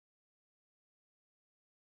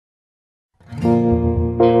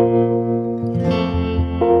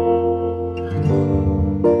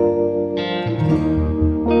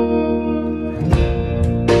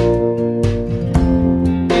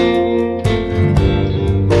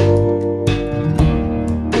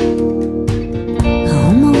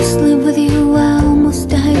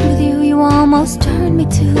Almost turned me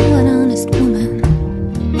to an honest woman.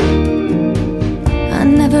 I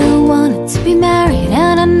never wanted to be married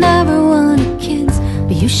and I never wanted kids,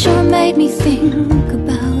 but you sure made me think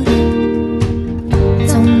about it.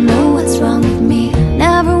 Don't know what's wrong with me.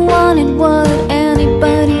 Never wanted what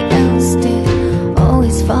anybody else did.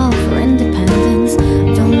 Always fall for independence.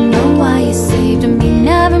 Don't know why you saved me.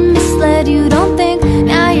 Never misled you. Don't think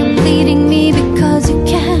now you're bleeding me because you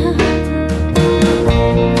can.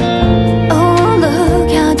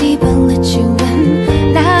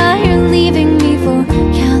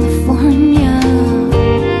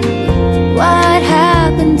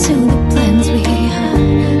 To the plans we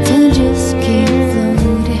had to just keep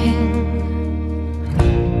floating.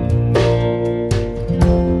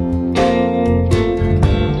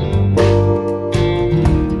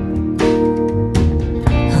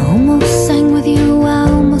 I almost sang with you, I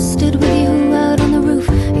almost stood with you out on the roof.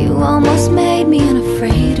 You almost made me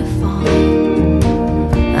unafraid of falling.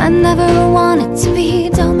 I never wanted to be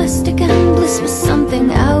domestic and bliss was something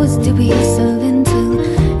I was dubious of until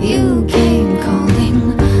you came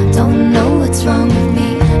calling. Don't know what's wrong with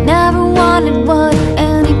me. Never wanted what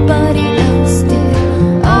anybody else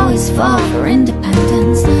did. Always fought for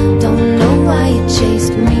independence. Don't know why you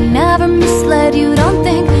chased me. Never misled you. Don't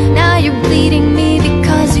think now you're bleeding me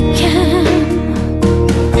because you can.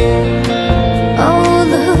 Oh,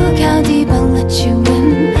 look how deep I let you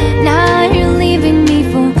in. Now you're leaving me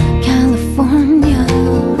for California.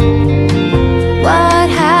 What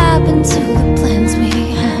happened to the plans we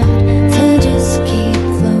had to just keep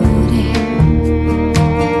floating?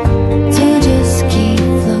 To just keep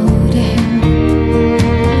floating.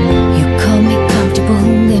 You called me comfortable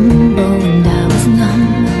limbo and I was numb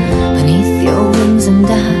beneath your wings, and I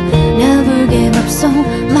never gave up so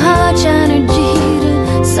much energy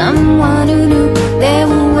to someone who knew